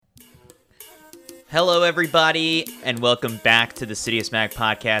Hello, everybody, and welcome back to the Citius Mag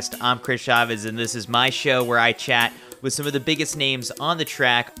podcast. I'm Chris Chavez, and this is my show where I chat with some of the biggest names on the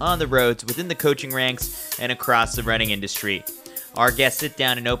track, on the roads, within the coaching ranks, and across the running industry. Our guests sit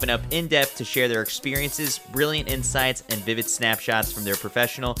down and open up in depth to share their experiences, brilliant insights, and vivid snapshots from their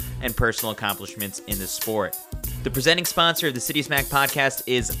professional and personal accomplishments in the sport. The presenting sponsor of the Citius Mag podcast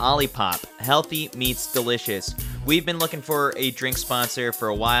is Olipop. Healthy meets delicious. We've been looking for a drink sponsor for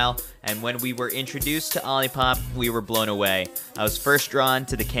a while, and when we were introduced to Olipop, we were blown away. I was first drawn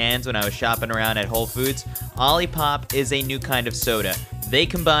to the cans when I was shopping around at Whole Foods. Olipop is a new kind of soda. They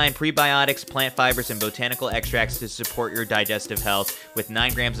combine prebiotics, plant fibers, and botanical extracts to support your digestive health with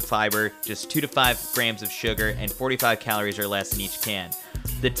 9 grams of fiber, just 2 to 5 grams of sugar, and 45 calories or less in each can.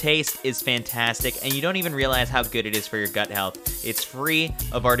 The taste is fantastic, and you don't even realize how good it is for your gut health. It's free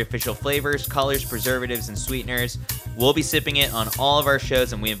of artificial flavors, colors, preservatives, and sweeteners. We'll be sipping it on all of our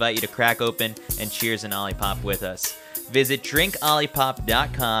shows, and we invite you to crack open and cheers an Olipop with us. Visit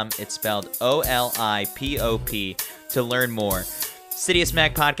drinkolipop.com, it's spelled O-L-I-P-O-P, to learn more. Citius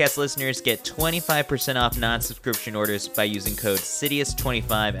Mag podcast listeners get 25% off non-subscription orders by using code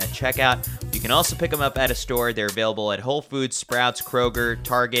CITIUS25 at checkout. You can also pick them up at a store. They're available at Whole Foods, Sprouts, Kroger,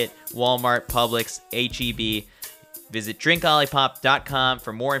 Target, Walmart, Publix, H-E-B. Visit drinkolipop.com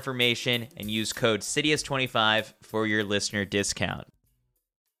for more information and use code CITIUS25 for your listener discount.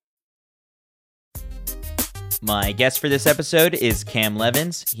 My guest for this episode is Cam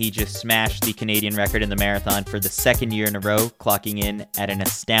Levins. He just smashed the Canadian record in the marathon for the second year in a row, clocking in at an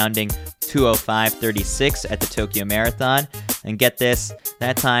astounding 2:05:36 at the Tokyo Marathon. And get this,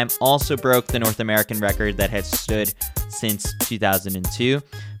 that time also broke the North American record that had stood since 2002.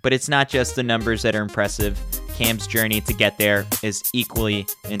 But it's not just the numbers that are impressive. Cam's journey to get there is equally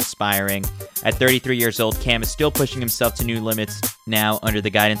inspiring. At 33 years old, Cam is still pushing himself to new limits now under the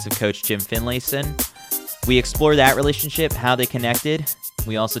guidance of Coach Jim Finlayson. We explore that relationship, how they connected.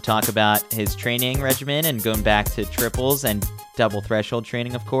 We also talk about his training regimen and going back to triples and double threshold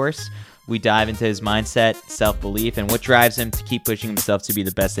training, of course. We dive into his mindset, self-belief, and what drives him to keep pushing himself to be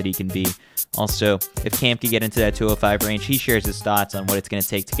the best that he can be. Also, if Cam can get into that 205 range, he shares his thoughts on what it's going to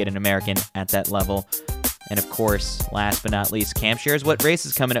take to get an American at that level. And of course, last but not least, Cam shares what race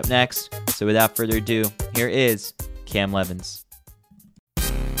is coming up next. So without further ado, here is Cam Levins.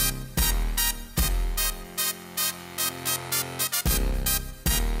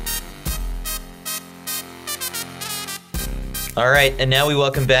 All right, and now we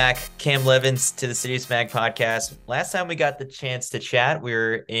welcome back Cam Levins to the Citius Mag podcast. Last time we got the chance to chat, we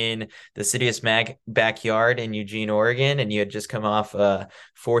were in the Citius Mag backyard in Eugene, Oregon, and you had just come off a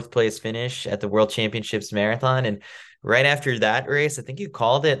 4th place finish at the World Championships Marathon. And right after that race, I think you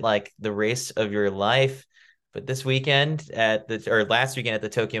called it like the race of your life. But this weekend last weekend at the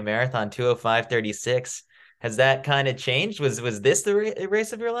Tokyo Marathon, 2:05:36, has that kind of changed? Was this the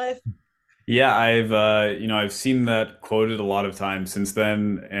race of your life? Yeah, I've seen that quoted a lot of times since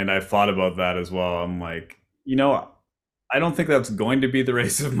then, and I've thought about that as well. I'm like, I don't think that's going to be the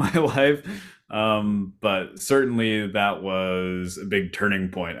race of my life, but certainly that was a big turning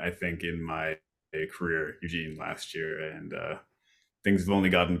point, I think, in my career, Eugene, last year, and things have only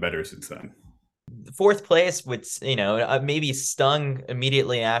gotten better since then. 4th place, which, maybe stung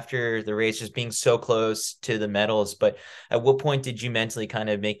immediately after the race, just being so close to the medals. But at what point did you mentally kind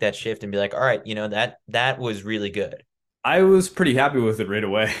of make that shift and be like, all right, that was really good? I was pretty happy with it right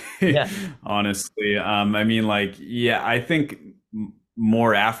away, Yeah. honestly. I think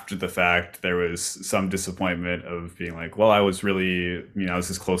more after the fact, there was some disappointment of being like, well, I was really, I was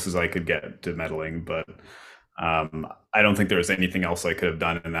as close as I could get to medaling, but I don't think there was anything else I could have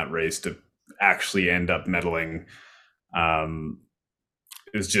done in that race to actually end up medaling.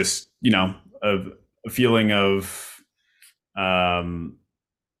 It was just, a feeling of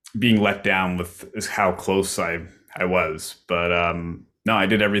being let down with how close I was. But no, I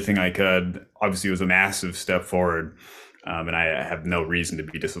did everything I could. Obviously, it was a massive step forward, and I have no reason to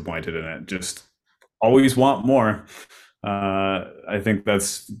be disappointed in it. Just always want more. I think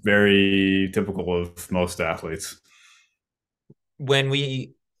that's very typical of most athletes. When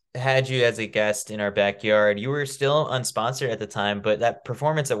we had you as a guest in our backyard, you were still unsponsored at the time, but that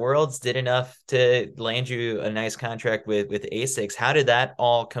performance at Worlds did enough to land you a nice contract with ASICS. How did that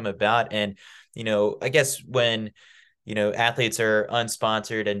all come about? And, I guess when, athletes are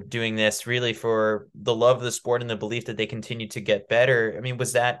unsponsored and doing this really for the love of the sport and the belief that they continue to get better, I mean,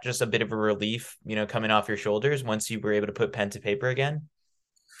 was that just a bit of a relief, coming off your shoulders once you were able to put pen to paper again?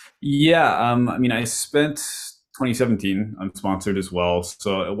 Yeah. I spent 2017 unsponsored as well,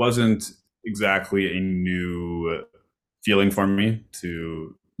 so it wasn't exactly a new feeling for me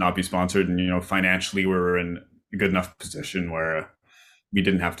to not be sponsored. And, financially, we're in a good enough position where we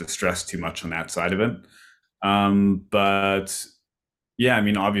didn't have to stress too much on that side of it. But yeah, I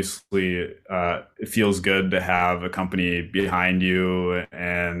mean, obviously, it feels good to have a company behind you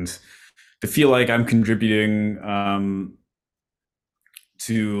and to feel like I'm contributing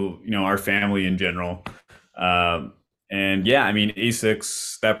to our family in general. And yeah, I mean,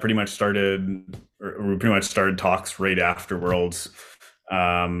 ASICS, that pretty much started, or we pretty much started talks right after Worlds.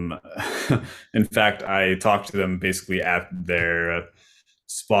 Um, in fact, I talked to them basically at their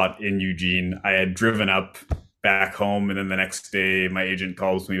spot in Eugene. I had driven up back home, and then the next day, my agent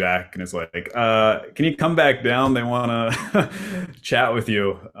calls me back and is like, "Can you come back down? They want to chat with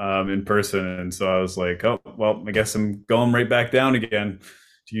you in person." And so I was like, "Oh, well, I guess I'm going right back down again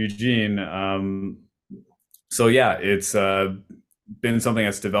to Eugene." So yeah, it's been something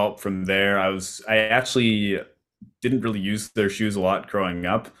that's developed from there. I actually didn't really use their shoes a lot growing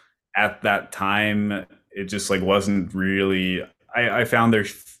up. At that time, it just like wasn't really. I found their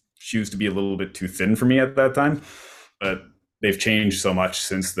shoes to be a little bit too thin for me at that time, but they've changed so much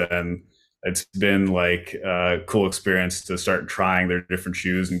since then. It's been like a cool experience to start trying their different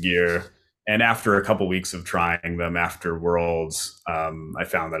shoes and gear. And after a couple weeks of trying them after Worlds, I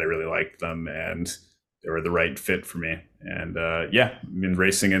found that I really liked them and they were the right fit for me. And yeah, I've been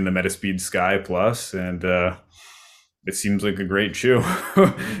racing in the Metaspeed Sky Plus, and it seems like a great shoe,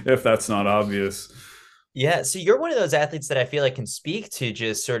 if that's not obvious. Yeah, so you're one of those athletes that I feel like can speak to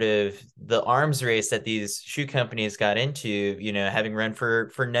just sort of the arms race that these shoe companies got into, having run for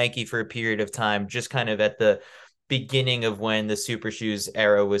Nike for a period of time, just kind of at the beginning of when the super shoes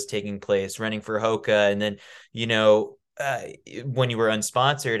era was taking place, running for Hoka, and then, when you were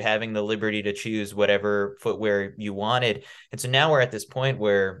unsponsored, having the liberty to choose whatever footwear you wanted. And so now we're at this point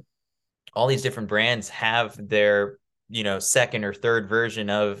where all these different brands have their second or third version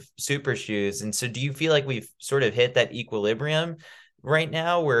of super shoes. And so do you feel like we've sort of hit that equilibrium right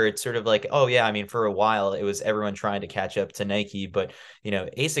now where it's sort of like, oh yeah, I mean, for a while it was everyone trying to catch up to Nike, but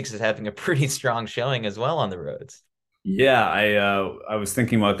ASICS is having a pretty strong showing as well on the roads. Yeah, I was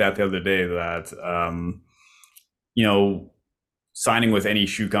thinking about that the other day that you know signing with any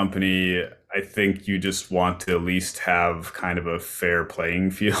shoe company, I think you just want to at least have kind of a fair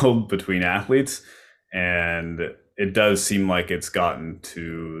playing field between athletes. And it does seem like it's gotten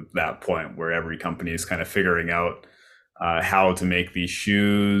to that point where every company is kind of figuring out how to make these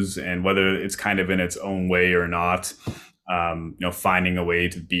shoes and whether it's kind of in its own way or not. Finding a way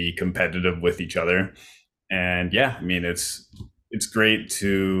to be competitive with each other. And yeah, I mean, it's great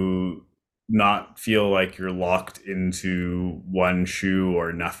to not feel like you're locked into one shoe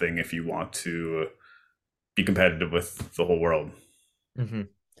or nothing if you want to be competitive with the whole world. Mm-hmm.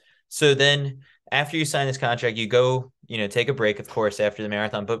 So then after you sign this contract, you go, take a break, of course, after the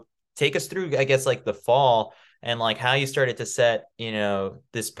marathon, but take us through, I guess, like the fall and like how you started to set,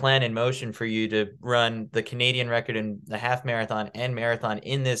 this plan in motion for you to run the Canadian record in the half marathon and marathon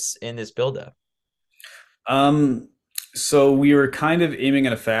in this buildup. Um, so we were kind of aiming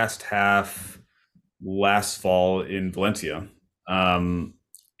at a fast half last fall in Valencia. Um,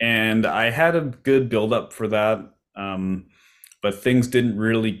 and I had a good build up for that. But things didn't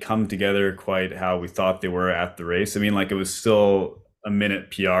really come together quite how we thought they were at the race. I mean, like it was still a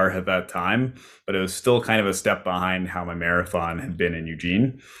minute PR at that time, but it was still kind of a step behind how my marathon had been in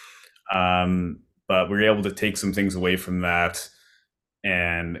Eugene. But we were able to take some things away from that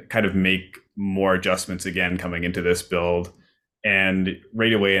and kind of make more adjustments again coming into this build. And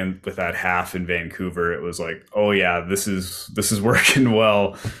right away, with that half in Vancouver, it was like, oh yeah, this is working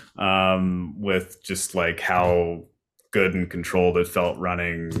well. With just like how good and controlled it felt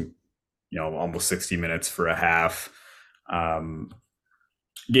running, almost 60 minutes for a half. Um,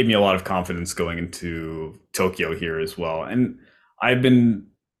 Gave me a lot of confidence going into Tokyo here as well. And I've been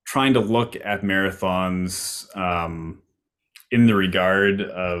trying to look at marathons in the regard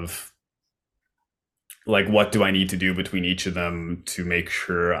of like what do I need to do between each of them to make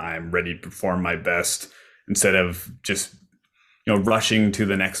sure I'm ready to perform my best instead of just rushing to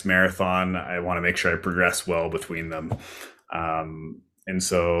the next marathon. I want to make sure I progress well between them. And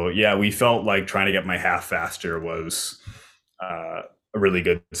so yeah, we felt like trying to get my half faster was a really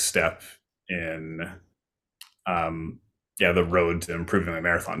good step in the road to improving my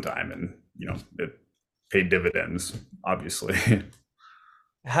marathon time, and it paid dividends obviously.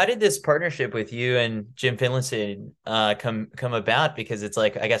 How did this partnership with you and Jim Finlayson come about? Because it's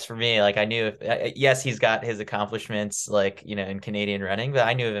like, I guess for me, like I knew, yes, he's got his accomplishments, like in Canadian running, but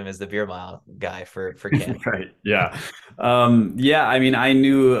I knew of him as the beer mile guy for Canada. Right. Yeah. Yeah. I mean, I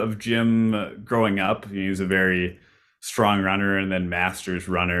knew of Jim growing up. He was a very strong runner and then masters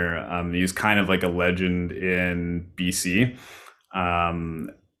runner. He was kind of like a legend in BC.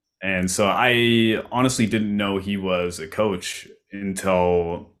 And so I honestly didn't know he was a coach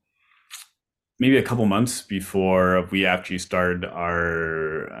until maybe a couple months before we actually started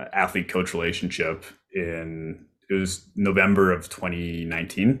our athlete coach relationship it was November of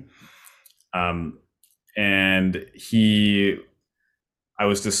 2019. And I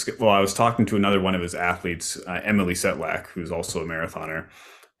was talking to another one of his athletes, Emily Setlak, who's also a marathoner,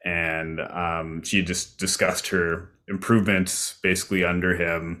 and she just discussed her improvements basically under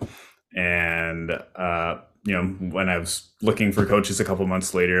him. And when I was looking for coaches a couple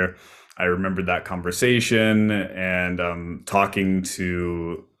months later, I remembered that conversation and talking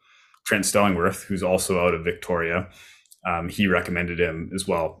to Trent Stellingworth, who's also out of Victoria. He recommended him as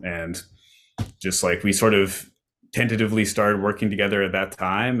well, and just like we sort of tentatively started working together at that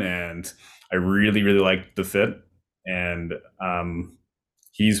time, and I really, really liked the fit. And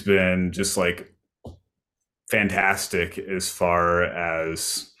he's been just like fantastic as far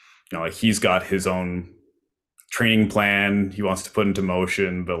as, like he's got his own training plan he wants to put into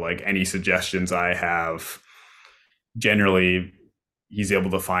motion, but like any suggestions I have, generally he's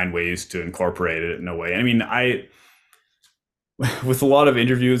able to find ways to incorporate it in a way. I mean, with a lot of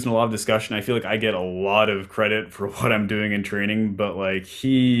interviews and a lot of discussion, I feel like I get a lot of credit for what I'm doing in training, but like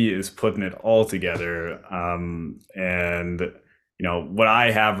he is putting it all together. And what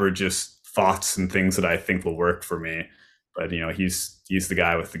I have are just thoughts and things that I think will work for me. But he's the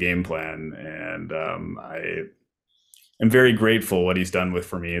guy with the game plan, and I am very grateful what he's done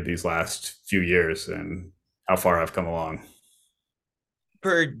for me these last few years and how far I've come along.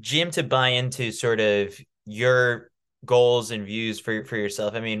 For Jim to buy into sort of your goals and views for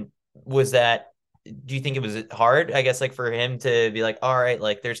yourself, I mean, do you think it was hard, I guess, like for him to be like, all right,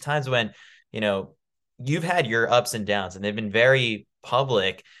 like there's times when, you've had your ups and downs and they've been very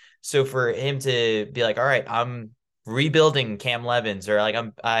public. So for him to be like, all right, I'm rebuilding Cam Levins, or like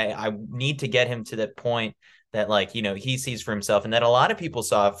I need to get him to that point that like, he sees for himself, and that a lot of people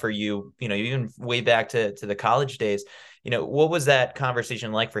saw for you, even way back to the college days. What was that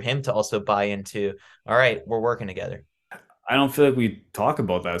conversation like for him to also buy into, all right, we're working together? I don't feel like we talk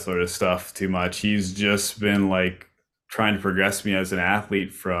about that sort of stuff too much. He's just been like trying to progress me as an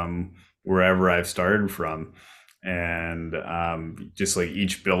athlete from wherever I've started from. And just like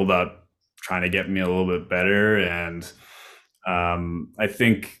each build up, trying to get me a little bit better. And I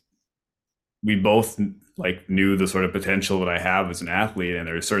think we both like knew the sort of potential that I have as an athlete. And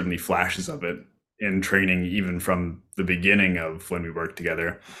there are certainly flashes of it in training, even from the beginning of when we worked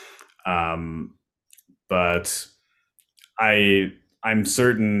together. But I'm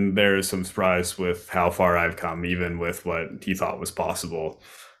certain there is some surprise with how far I've come, even with what he thought was possible.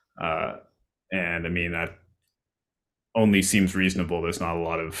 And I mean, that only seems reasonable. There's not a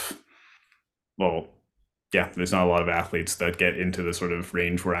lot of athletes that get into the sort of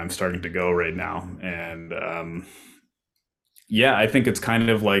range where I'm starting to go right now. And I think it's kind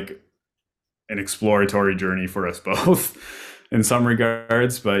of like an exploratory journey for us both in some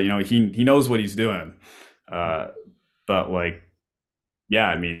regards, but he knows what he's doing. But like, yeah,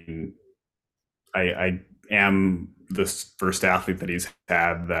 I mean, I am the first athlete that he's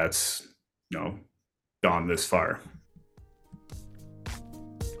had that's, gone this far.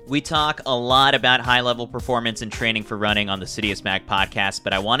 We talk a lot about high-level performance and training for running on the Citius Mag podcast,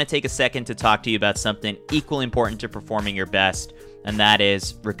 but I want to take a second to talk to you about something equally important to performing your best, and that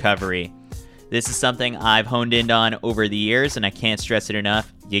is recovery. This is something I've honed in on over the years, and I can't stress it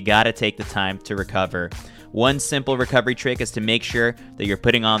enough. You gotta take the time to recover. One simple recovery trick is to make sure that you're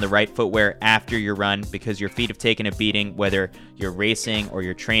putting on the right footwear after your run, because your feet have taken a beating whether you're racing or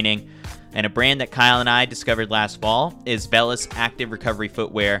you're training. And a brand that Kyle and I discovered last fall is VELOS Active Recovery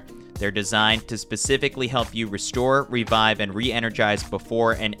Footwear. They're designed to specifically help you restore, revive, and re-energize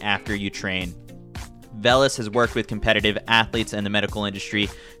before and after you train. VELOS has worked with competitive athletes and the medical industry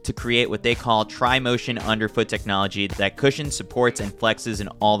to create what they call tri-motion underfoot technology that cushions, supports, and flexes in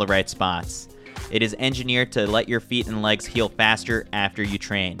all the right spots. It is engineered to let your feet and legs heal faster after you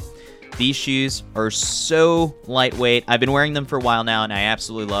train. These shoes are so lightweight. I've been wearing them for a while now, and I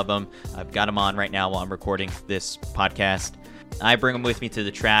absolutely love them. I've got them on right now while I'm recording this podcast. I bring them with me to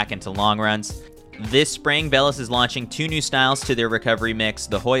the track and to long runs. This spring, VELOS is launching 2 new styles to their recovery mix: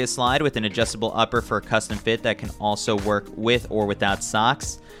 the Hoya Slide with an adjustable upper for a custom fit that can also work with or without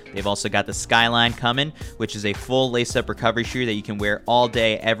socks. They've also got the Skyline coming, which is a full lace-up recovery shoe that you can wear all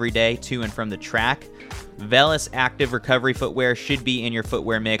day, every day, to and from the track. VELOS Active Recovery Footwear should be in your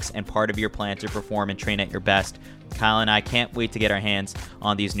footwear mix and part of your plan to perform and train at your best. Kyle and I can't wait to get our hands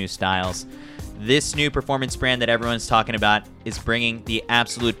on these new styles. This new performance brand that everyone's talking about is bringing the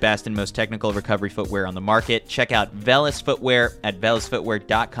absolute best and most technical recovery footwear on the market. Check out Velous Footwear at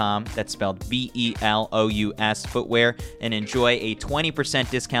velousfootwear.com. That's spelled VELOUS footwear, and enjoy a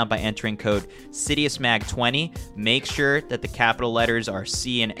 20% discount by entering code SIDIOUSMAG20. Make sure that the capital letters are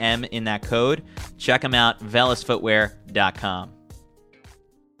C and M in that code. Check them out, velousfootwear.com.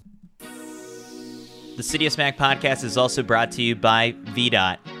 The Sidious Mag podcast is also brought to you by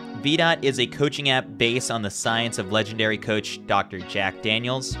VDOT. VDOT is a coaching app based on the science of legendary coach Dr. Jack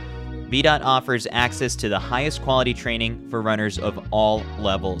Daniels. VDOT offers access to the highest quality training for runners of all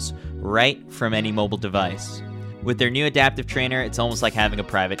levels, right from any mobile device. With their new adaptive trainer, it's almost like having a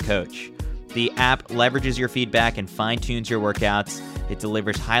private coach. The app leverages your feedback and fine-tunes your workouts. It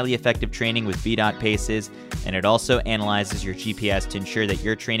delivers highly effective training with VDOT paces, and it also analyzes your GPS to ensure that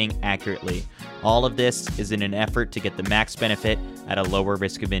you're training accurately. All of this is in an effort to get the max benefit at a lower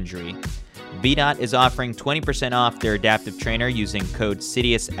risk of injury. VDOT is offering 20% off their adaptive trainer using code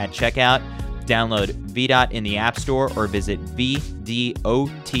SIDIOUS at checkout. Download VDOT in the App Store or visit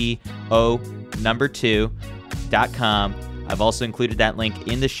VDOTO2.com. I've also included that link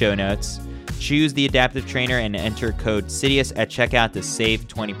in the show notes. Choose the adaptive trainer and enter code SIDIOUS at checkout to save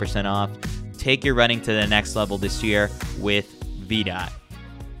 20% off. Take your running to the next level this year with VDOT.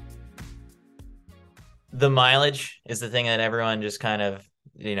 The mileage is the thing that everyone just kind of,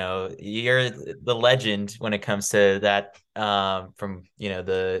 you're the legend when it comes to that from,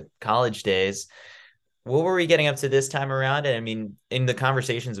 the college days. What were we getting up to this time around? And I mean, in the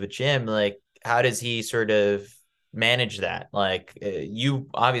conversations with Jim, like, how does he sort of manage that? Like, you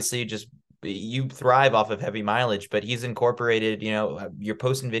obviously you thrive off of heavy mileage, but he's incorporated, you're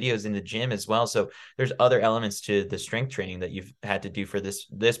posting videos in the gym as well. So there's other elements to the strength training that you've had to do for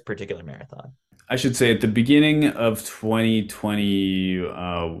this particular marathon. I should say at the beginning of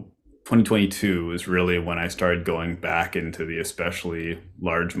 2022 is really when I started going back into the especially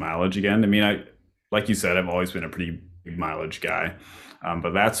large mileage again. I mean, like you said, I've always been a pretty big mileage guy,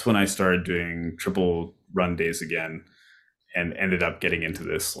 but that's when I started doing triple run days again and ended up getting into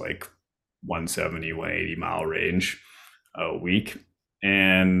this like 170, 180 mile range a week.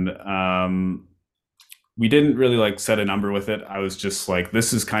 And we didn't really like set a number with it. I was just like,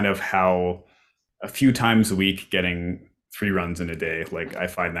 this is kind of how a few times a week getting 3 runs in a day, like I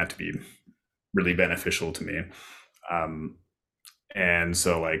find that to be really beneficial to me. And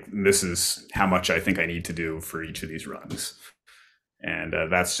so like, this is how much I think I need to do for each of these runs. And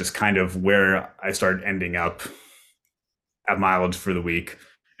that's just kind of where I started ending up at mileage for the week.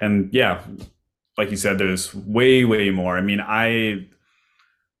 And yeah, like you said, there's way, way more. I mean, I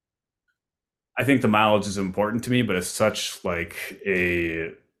think the mileage is important to me, but it's such like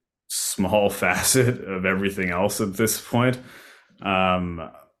a small facet of everything else at this point.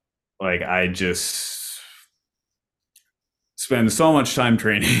 Like I just spend so much time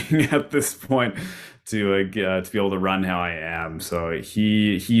training at this point to be able to run how I am. So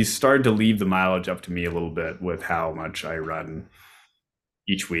he started to leave the mileage up to me a little bit with how much I run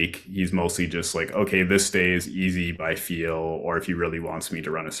each week. He's mostly just like, okay, this day is easy by feel, or if he really wants me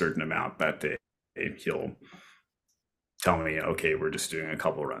to run a certain amount that day, he'll tell me, okay, we're just doing a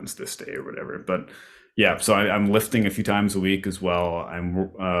couple runs this day or whatever. But yeah, so I'm lifting a few times a week as well. I'm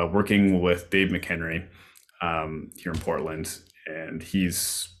working with Dave McHenry here in Portland, and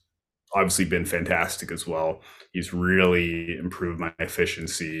he's obviously been fantastic as well. He's really improved my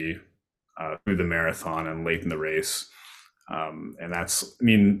efficiency through the marathon and late in the race. And that's, I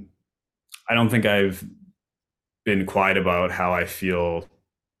mean, I don't think I've been quiet about how I feel.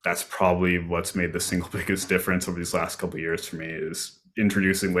 That's probably what's made the single biggest difference over these last couple of years for me, is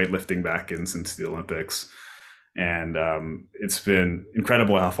introducing weightlifting back in since the Olympics. And it's been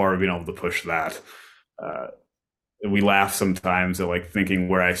incredible how far we've been able to push that. We laugh sometimes at like thinking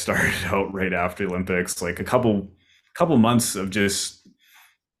where I started out right after the Olympics, like a couple months of just,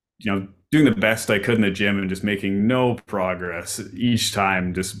 doing the best I could in the gym and just making no progress each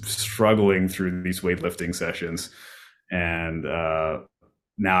time, just struggling through these weightlifting sessions. And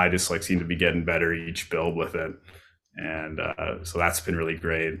now I just like seem to be getting better each build with it. And so that's been really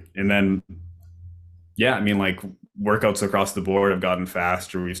great. And then, yeah, I mean, like workouts across the board have gotten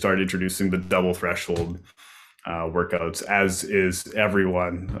faster. We started introducing the double threshold workouts, as is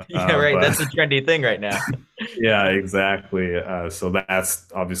everyone. Yeah, right. That's a trendy thing right now. Yeah, exactly. So that's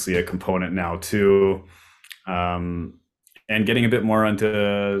obviously a component now too. And getting a bit more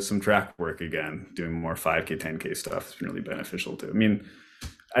onto some track work again, doing more 5K, 10K stuff has been really beneficial too. I mean,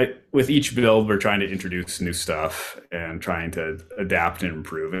 with each build, we're trying to introduce new stuff and trying to adapt and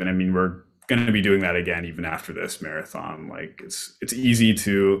improve. And I mean, we're going to be doing that again even after this marathon. Like it's easy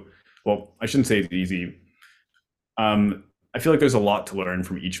to well, I shouldn't say it's easy. Um, I feel like there's a lot to learn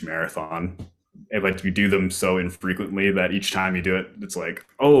from each marathon. And like you do them so infrequently that each time you do it, it's like,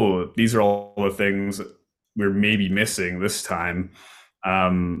 oh, these are all the things we're maybe missing this time.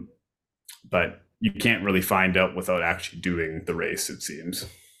 Um, but you can't really find out without actually doing the race, it seems.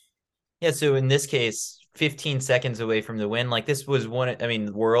 Yeah, so in this case, 15 seconds away from the win, like this was one, I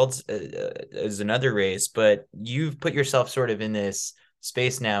mean, Worlds is another race, but you've put yourself sort of in this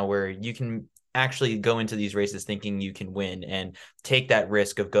space now where you can actually go into these races thinking you can win and take that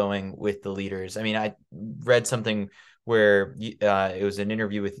risk of going with the leaders. I mean, I read something where it was an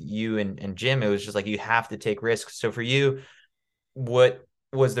interview with you and Jim. It was just like you have to take risks. So for you, what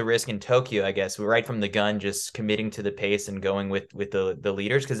was the risk in Tokyo, I guess, right from the gun, just committing to the pace and going with the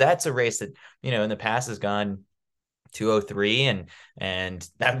leaders? Because that's a race that, in the past has gone 203 and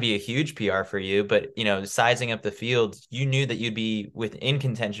that would be a huge PR for you. But, sizing up the field, you knew that you'd be within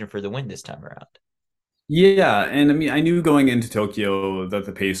contention for the win this time around. Yeah, and I mean, I knew going into Tokyo that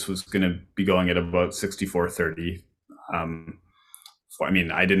the pace was going to be going at about 64:30. Um, I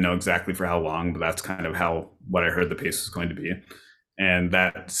mean, I didn't know exactly for how long, but that's kind of how what I heard the pace was going to be. And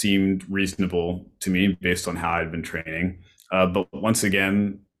that seemed reasonable to me based on how I'd been training. But once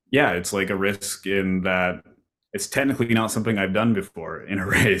again, yeah, it's like a risk in that it's technically not something I've done before in a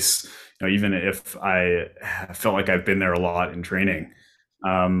race. Even if I felt like I've been there a lot in training.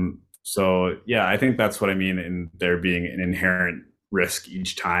 So yeah, I think that's what I mean in there being an inherent risk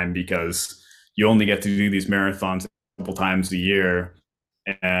each time because you only get to do these marathons a couple times a year,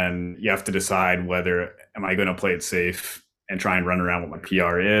 and you have to decide whether am I going to play it safe and try and run around what my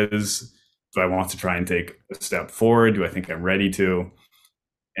PR is. Do I want to try and take a step forward? Do I think I'm ready to?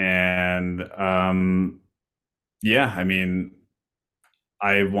 And yeah, I mean,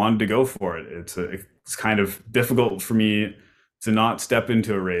 I wanted to go for it. It's kind of difficult for me to not step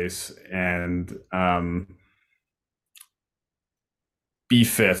into a race and be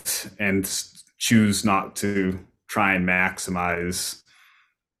fit and choose not to try and maximize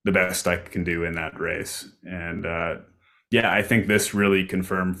the best I can do in that race. And yeah, I think this really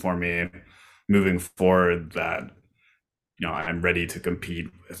confirmed for me moving forward that I'm ready to compete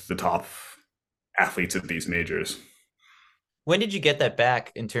with the top athletes at these majors. When did you get that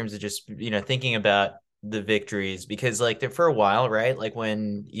back in terms of just, thinking about the victories? Because like for a while, right? Like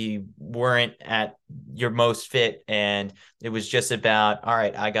when you weren't at your most fit and it was just about, all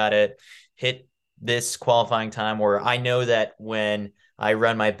right, I gotta hit this qualifying time, or I know that when I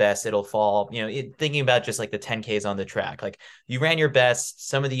run my best, it'll fall. Thinking about just like the 10Ks on the track, like you ran your best.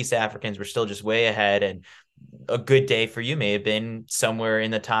 Some of the East Africans were still just way ahead, and a good day for you may have been somewhere in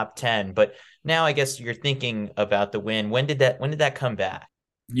the top 10. But now I guess you're thinking about the win. When did that come back?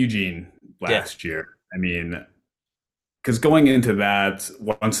 Eugene Yeah. last year. I mean, because going into that,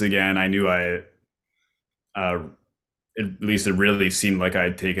 once again, I knew uh, at least it really seemed like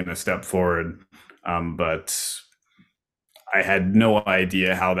I'd taken a step forward. But I had no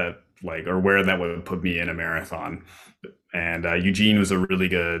idea how that like or where that would put me in a marathon. And Eugene was a really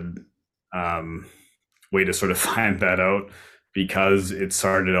good um, way to sort of find that out because it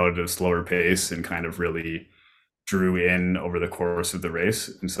started out at a slower pace and kind of really drew in over the course of the race.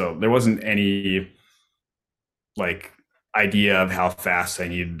 And so there wasn't any like idea of how fast I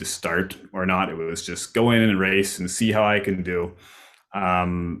needed to start or not. It was just go in and race and see how I can do.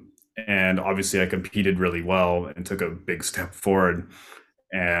 Um, and obviously, I competed really well and took a big step forward.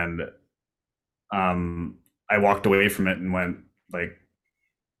 And I walked away from it and went like,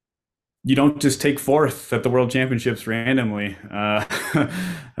 you don't just take fourth at the World Championships randomly.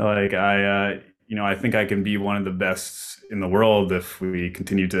 Like I think I can be one of the best in the world if we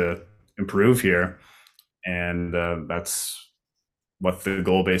continue to improve here, and that's what the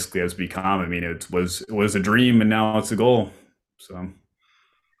goal basically has become. I mean, it was a dream, and now it's a goal. So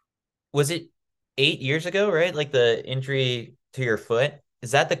Was it 8 years ago, right? Like the injury to your foot?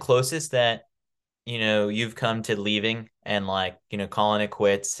 Is that the closest that, you've come to leaving and like, calling it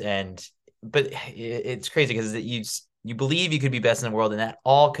quits? And but it's crazy because you believe you could be best in the world, and that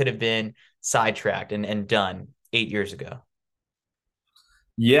all could have been sidetracked and done 8 years ago.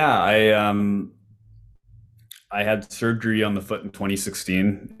 yeah, I had surgery on the foot in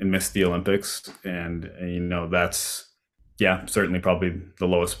 2016 and missed the Olympics, and that's yeah certainly probably the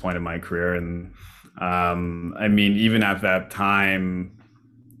lowest point of my career. And I mean, even at that time,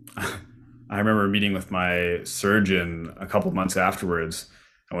 I remember meeting with my surgeon a couple months afterwards.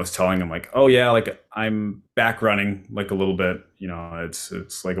 I was telling him like, oh yeah, like I'm back running like a little bit.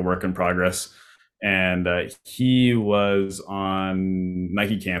 It's like a work in progress. And he was on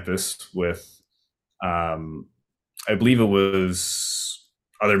Nike campus with um, I believe it was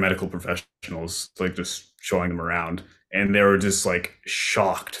other medical professionals, like just showing them around, and they were just like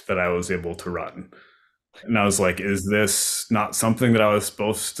shocked that I was able to run. And I was like, is this not something that I was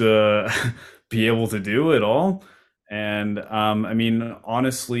supposed to be able to do at all? And I mean,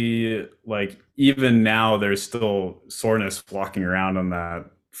 honestly, like even now, there's still soreness walking around on that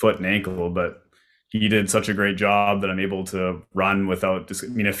foot and ankle, but he did such a great job that I'm able to run without, I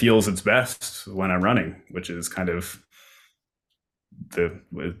mean, it feels its best when I'm running, which is kind of the,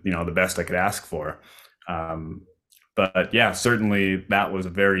 the best I could ask for. Um, but yeah, certainly that was a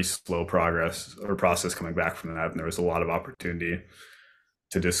very slow progress or process coming back from that. And there was a lot of opportunity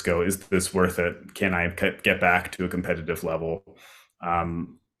to just go, is this worth it? Can I get back to a competitive level?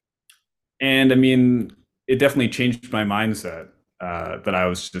 Um, and I mean, it definitely changed my mindset that I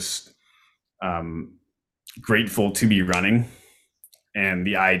was just um, grateful to be running. And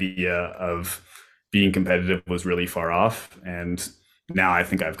the idea of being competitive was really far off. And now I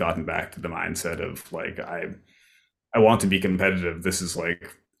think I've gotten back to the mindset of like, I want to be competitive. This is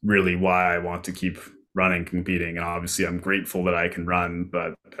like really why I want to keep running, competing. And obviously I'm grateful that I can run,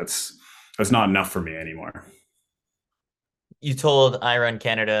 but that's not enough for me anymore. You told I Run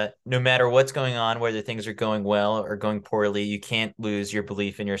Canada, no matter what's going on, whether things are going well or going poorly, you can't lose your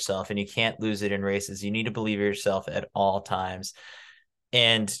belief in yourself and you can't lose it in races. You need to believe in yourself at all times.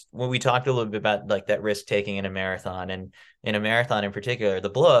 And when we talked a little bit about like that risk taking in a marathon, and in a marathon in particular, the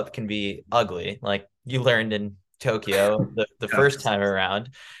blow up can be ugly. Like you learned in Tokyo the Yeah. first time around.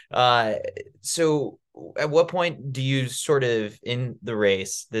 So at what point do you sort of in the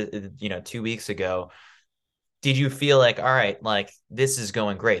race, 2 weeks ago, did you feel like, all right, like this is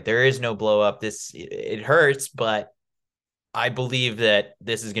going great. There is no blow up. It hurts, but I believe that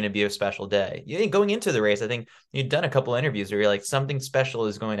this is going to be a special day. You think going into the race, I think you'd done a couple interviews where you're like, something special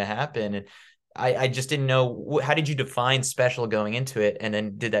is going to happen. And I just didn't know, how did you define special going into it? And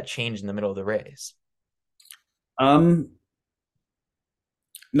then did that change in the middle of the race? Um,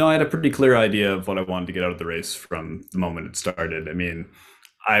 no, I had a pretty clear idea of what I wanted to get out of the race from the moment it started. I mean,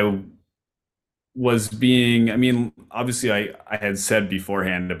 I I mean, obviously I had said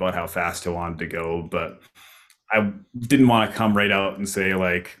beforehand about how fast I wanted to go, but I didn't want to come right out and say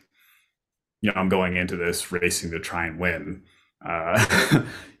like, I'm going into this racing to try and win.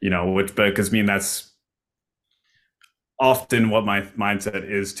 Which, because I mean, that's often what my mindset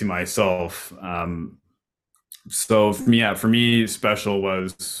is to myself. So for me, special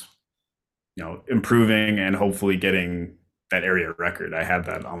was, improving and hopefully getting that area record. I had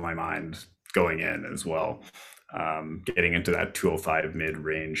that on my mind going in as well. Getting into that 205 mid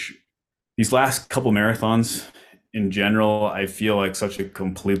range. These last couple marathons in general, I feel like such a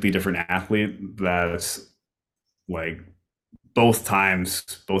completely different athlete that's like both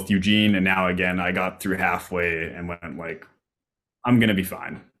times, both Eugene and now again, I got through halfway and went like, I'm going to be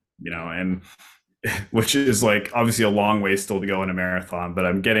fine, and which is like obviously a long way still to go in a marathon, but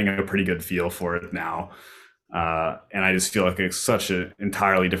I'm getting a pretty good feel for it now. And I just feel like it's such an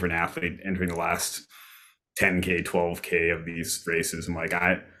entirely different athlete entering the last 10K, 12K of these races. I'm like,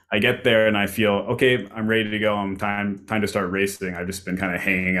 I get there and I feel, okay, I'm ready to go. I'm time to start racing. I've just been kind of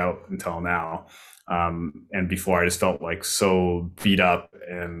hanging out until now. And before I just felt like so beat up,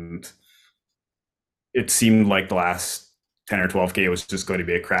 and it seemed like the last 10 or 12K was just going to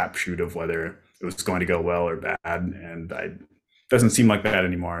be a crapshoot of whether it was going to go well or bad. And it doesn't seem like that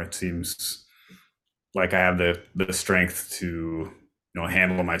anymore. It seems like I have the strength to,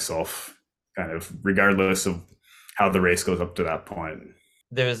 handle myself kind of regardless of how the race goes up to that point.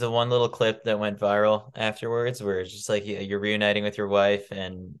 There was the one little clip that went viral afterwards where it's just like you're reuniting with your wife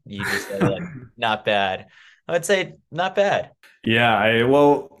and you just said like, not bad. I would say not bad. Yeah,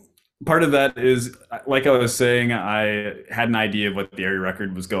 well, part of that is like I was saying, I had an idea of what the area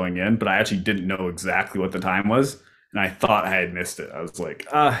record was going in, but I actually didn't know exactly what the time was, and I thought I had missed it. I was like,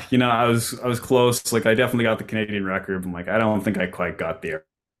 I was close. Like I definitely got the Canadian record. I'm like, I don't think I quite got the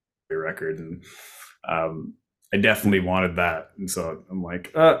area record, and I definitely wanted that, and so I'm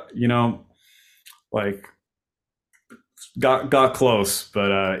like, like got close,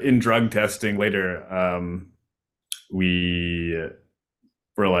 but in drug testing later, we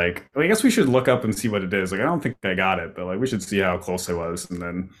were like, well, I guess we should look up and see what it is. Like, I don't think I got it, but like, we should see how close I was. And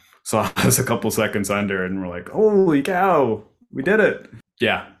then saw us a couple seconds under, and we're like, holy cow, we did it.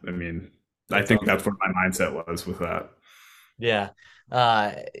 Yeah, I mean, I That's think awesome. that's what my mindset was with that. Yeah.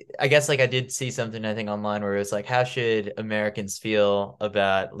 uh, I guess like I did see something I think online where it was like, how should Americans feel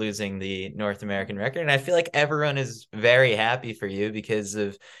about losing the North American record? And I feel like everyone is very happy for you because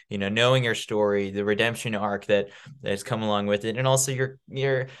of, knowing your story, the redemption arc that has come along with it, and also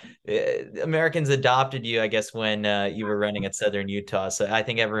your Americans adopted you, I guess, when you were running at Southern Utah. So I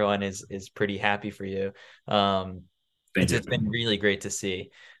think everyone is pretty happy for you. Um, Thank it's you. been really great to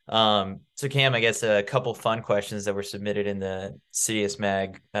see. So Cam, I guess a couple fun questions that were submitted in the Citius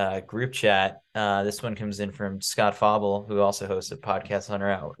Mag group chat. This one comes in from Scott Fauble, who also hosts a podcast on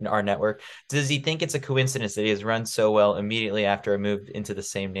our network. Does he think it's a coincidence that he has run so well immediately after I moved into the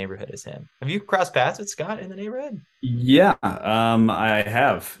same neighborhood as him? Have you crossed paths with Scott in the neighborhood? Yeah, I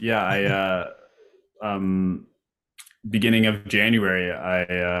have. Yeah, beginning of January,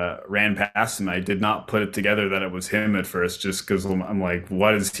 I ran past him. I did not put it together that it was him at first, just because I'm like,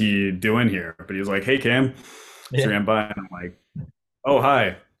 what is he doing here? But he was like, hey, Cam. So I Yeah. ran by and I'm like, oh,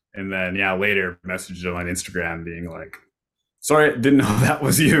 hi. And then, yeah, later messaged him on Instagram being like, sorry, didn't know that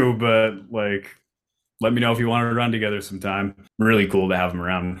was you, but like, let me know if you wanted to run together sometime. Really cool to have him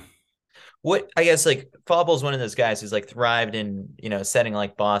around. What I guess like Fable's one of those guys who's like thrived in, a setting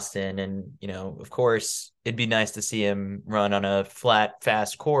like Boston. And, of course, it'd be nice to see him run on a flat,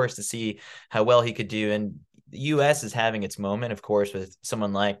 fast course to see how well he could do. And the US is having its moment, of course, with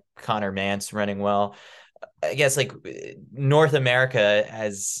someone like Connor Mance running well. I guess like North America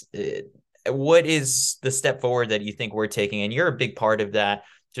has what is the step forward that you think we're taking? And you're a big part of that,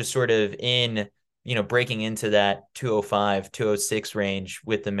 just sort of in, breaking into that 205, 206 range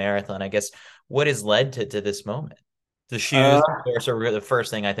with the marathon. I guess what has led to this moment? The shoes, Uh, of course, are the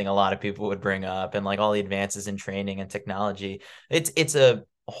first thing I think a lot of people would bring up, and like all the advances in training and technology. It's a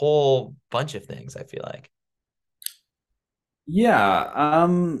whole bunch of things, I feel like. yeah,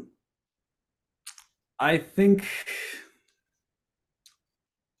 I think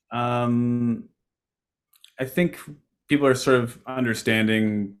um, I think people are sort of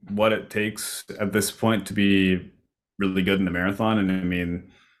understanding what it takes at this point to be really good in the marathon. And I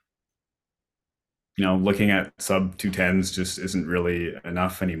mean, looking at sub 210s just isn't really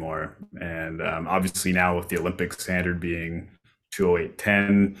enough anymore. And obviously now with the Olympic standard being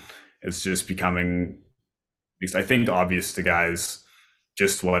 208.10, it's just becoming, at least I think, obvious to guys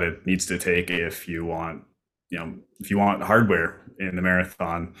just what it needs to take if you want hardware in the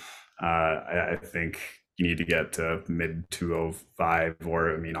marathon. I think you need to get to mid 205,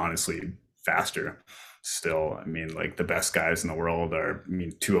 or I mean, honestly, faster. Still, I mean, like the best guys in the world are, I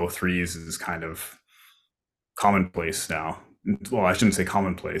mean, 203s is kind of commonplace now. Well, I shouldn't say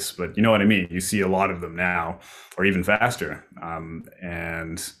commonplace, but you know what I mean. You see a lot of them now, or even faster.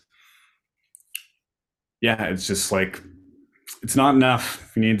 And yeah, it's just like it's not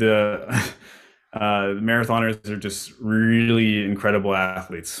enough. You need to. Marathoners are just really incredible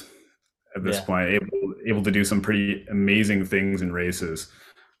athletes at this Yeah. point, able to do some pretty amazing things in races.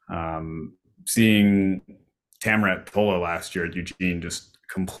 Seeing Tamrat Tola last year at Eugene just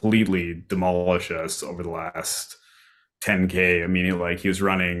completely demolish us over the last 10K. I mean, he was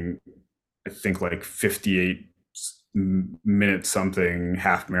running, I think, like 58 minutes something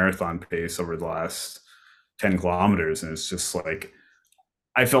half marathon pace over the last 10 kilometers. And it's just like,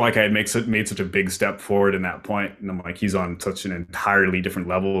 I felt like I had made such a big step forward in that point, and I'm like, he's on such an entirely different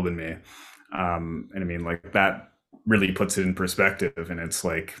level than me. And I mean, like that really puts it in perspective. And it's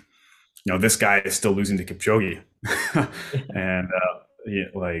like, this guy is still losing to Kipchoge, and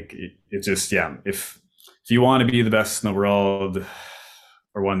it just, yeah. If you want to be the best in the world,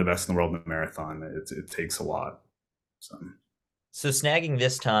 or one of the best in the world in the marathon, it takes a lot. So. So snagging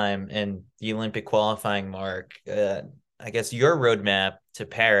this time and the Olympic qualifying mark, I guess your roadmap to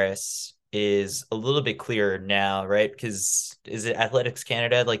Paris is a little bit clearer now, right? Because is it Athletics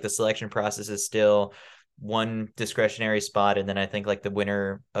Canada? Like the selection process is still one discretionary spot, and then I think like the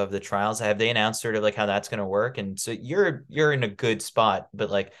winner of the trials. Have they announced sort of like how that's going to work? And so you're in a good spot, but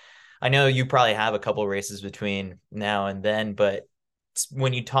like I know you probably have a couple races between now and then, but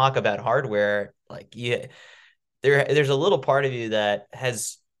when you talk about hardware, like yeah, there's a little part of you that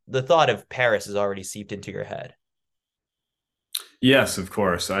has the thought of Paris has already seeped into your head. Yes, of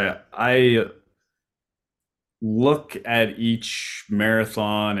course. I look at each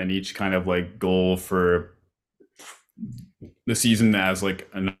marathon and each kind of like goal for the season as like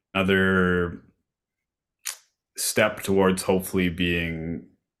another step towards hopefully being,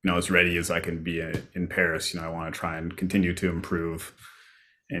 as ready as I can be in Paris. I want to try and continue to improve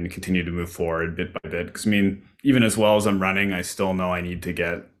and continue to move forward bit by bit. Because I mean, even as well as I'm running, I still know I need to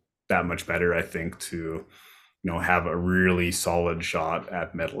get that much better, I think, to have a really solid shot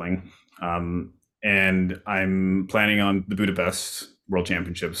at medaling. And I'm planning on the Budapest World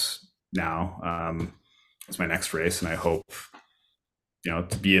Championships now. It's my next race, and I hope,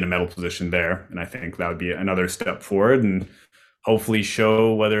 to be in a medal position there. And I think that would be another step forward, and hopefully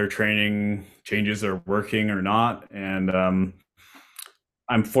show whether training changes are working or not. And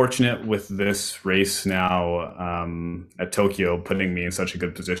I'm fortunate with this race now at Tokyo, putting me in such a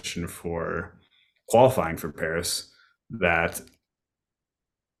good position for qualifying for Paris, that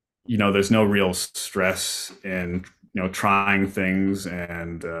there's no real stress in trying things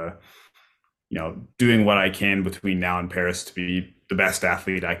and doing what I can between now and Paris to be the best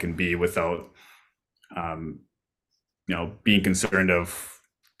athlete I can be without being concerned of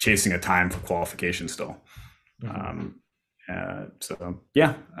chasing a time for qualification still. So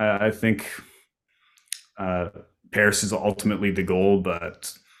yeah, I think Paris is ultimately the goal,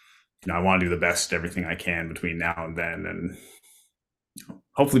 but I want to do the best everything I can between now and then, and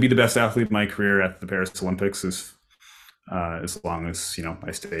hopefully be the best athlete in my career at the Paris Olympics as long as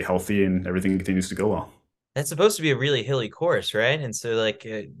I stay healthy and everything continues to go well. That's supposed to be a really hilly course, right? And so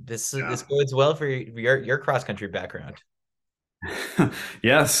this bodes well for your cross country background.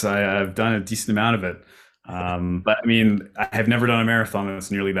 Yes, I've done a decent amount of it. But I mean, I have never done a marathon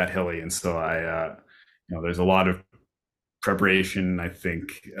that's nearly that hilly. And so there's a lot of preparation, I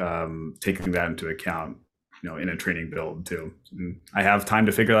think, taking that into account, in a training build too. And I have time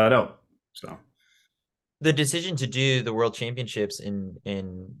to figure that out. So the decision to do the World Championships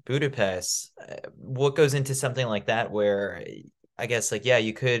in Budapest, what goes into something like that, where I guess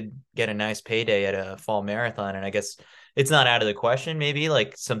you could get a nice payday at a fall marathon, and I guess it's not out of the question, maybe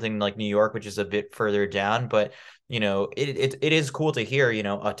like something like New York, which is a bit further down, but it is cool to hear,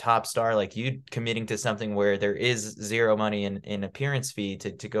 a top star like you committing to something where there is zero money in appearance fee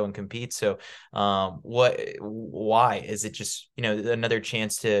to go and compete. So why is it just, another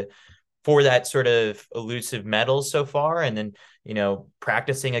chance for that sort of elusive medals so far, and then,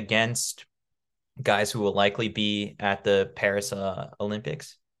 practicing against guys who will likely be at the Paris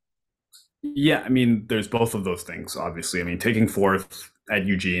Olympics? Yeah, I mean, there's both of those things, obviously. I mean, taking fourth at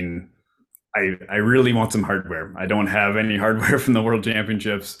Eugene, I really want some hardware. I don't have any hardware from the World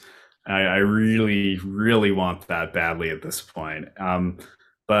Championships. I really, really want that badly at this point.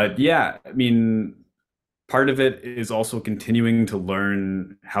 But yeah, I mean, part of it is also continuing to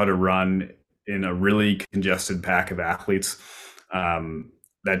learn how to run in a really congested pack of athletes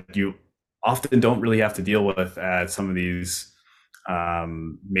that you often don't really have to deal with at some of these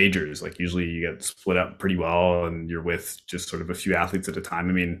majors. Like usually you get split up pretty well and you're with just sort of a few athletes at a time.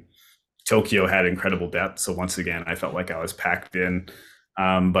 I mean, Tokyo had incredible depth, so once again I felt like I was packed in,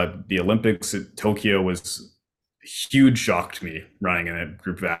 but the Olympics at Tokyo was a huge shock to me, running in a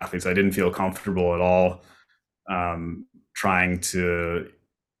group of athletes. I didn't feel comfortable at all trying to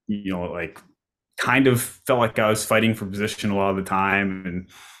kind of felt like I was fighting for position a lot of the time,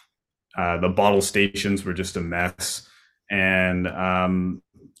 and the bottle stations were just a mess. And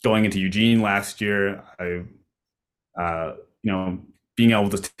going into Eugene last year, I being able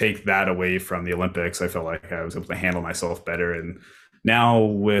to take that away from the Olympics, I felt like I was able to handle myself better. And now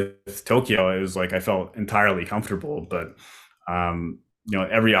with Tokyo, it was like I felt entirely comfortable. But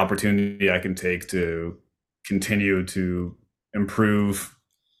every opportunity I can take to continue to improve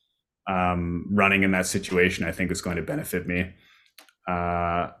running in that situation, I think is going to benefit me.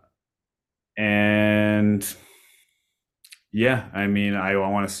 And yeah, I mean, I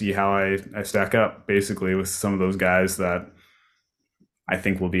want to see how I stack up basically with some of those guys that I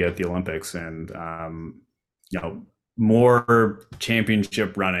think will be at the Olympics. And more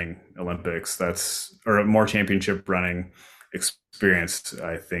championship running Olympics, or more championship running experience,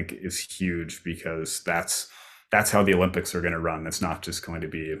 I think is huge, because that's how the Olympics are going to run. It's not just going to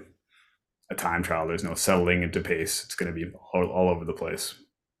be a time trial. There's no settling into pace. It's going to be all over the place.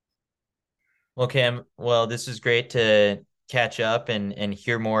 Well, Cam, this is great to catch up and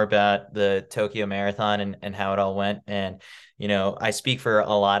hear more about the Tokyo Marathon and how it all went. And, I speak for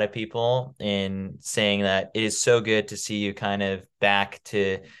a lot of people in saying that it is so good to see you kind of back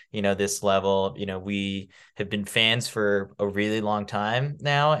to, this level. We have been fans for a really long time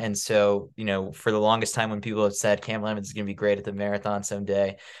now. And so, for the longest time when people have said Cam Lemons is going to be great at the marathon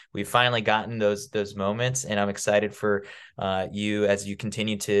someday, we've finally gotten those moments. And I'm excited for you as you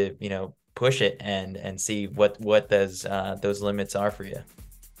continue to, push it and see what those limits are for you.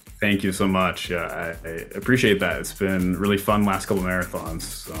 Thank you so much. I appreciate that. It's been really fun last couple of marathons.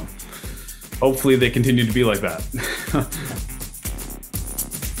 So hopefully they continue to be like that.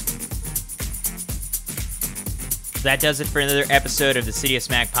 That does it for another episode of the City of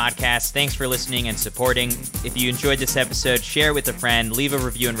Smack podcast. Thanks for listening and supporting. If you enjoyed this episode, share with a friend, leave a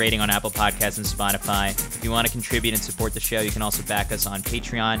review and rating on Apple Podcasts and Spotify. If you want to contribute and support the show, you can also back us on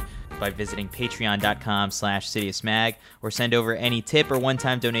Patreon by visiting patreon.com/CityofSmag, or send over any tip or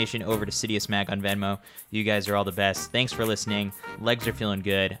one-time donation over to City of Smag on Venmo. You guys are all the best. Thanks for listening. Legs are feeling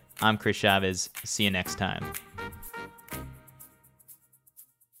good. I'm Chris Chavez. See you next time.